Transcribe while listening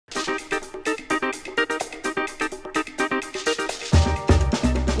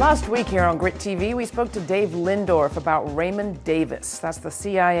Last week here on GRITtv, we spoke to Dave Lindorff about Raymond Davis. That's the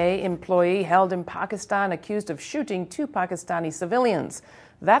CIA employee held in Pakistan accused of shooting 2 Pakistani civilians.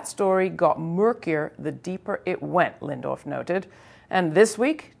 That story got murkier the deeper it went, Lindorff noted. And this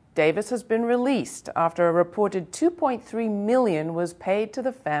week, Davis has been released after a reported $2.3 million was paid to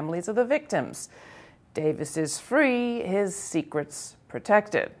the families of the victims. Davis is free, his secrets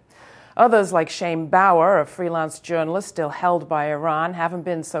protected. Others, like Shane Bauer, a freelance journalist still held by Iran, haven't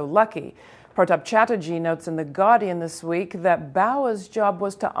been so lucky. Pratap Chatterjee notes in The Guardian this week that Bauer's job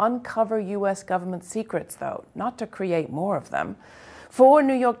was to uncover U.S. government secrets, though, not to create more of them. 4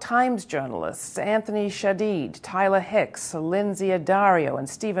 New York Times journalists, Anthony Shadid, Tyler Hicks, Lindsay Addario, and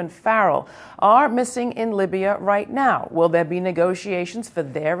Stephen Farrell, are missing in Libya right now. Will there be negotiations for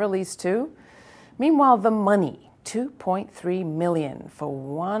their release, too? Meanwhile, the money. $2.3 million for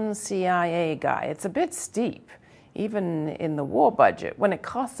one CIA guy. It's a bit steep, even in the war budget, when it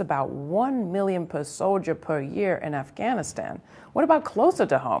costs about $1 million per soldier per year in Afghanistan. What about closer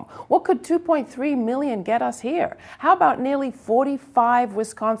to home? What could $2.3 million get us here? How about nearly 45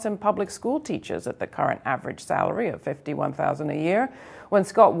 Wisconsin public school teachers at the current average salary of $51,000 a year? When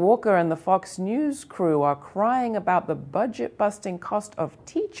Scott Walker and the Fox News crew are crying about the budget-busting cost of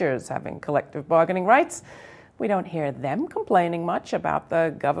teachers having collective bargaining rights, we don't hear them complaining much about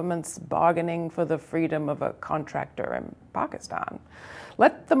the government's bargaining for the freedom of a contractor in Pakistan.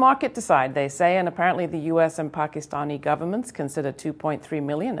 Let the market decide, they say, and apparently the U.S. and Pakistani governments consider $2.3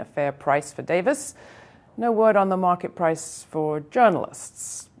 million a fair price for Davis. No word on the market price for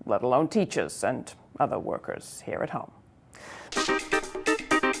journalists, let alone teachers and other workers here at home.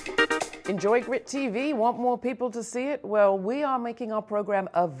 Enjoy GRITtv? Want more people to see it? Well, we are making our program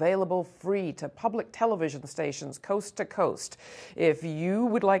available free to public television stations coast to coast. If you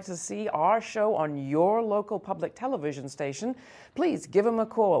would like to see our show on your local public television station, please give them a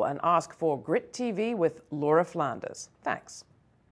call and ask for GRITtv with Laura Flanders. Thanks.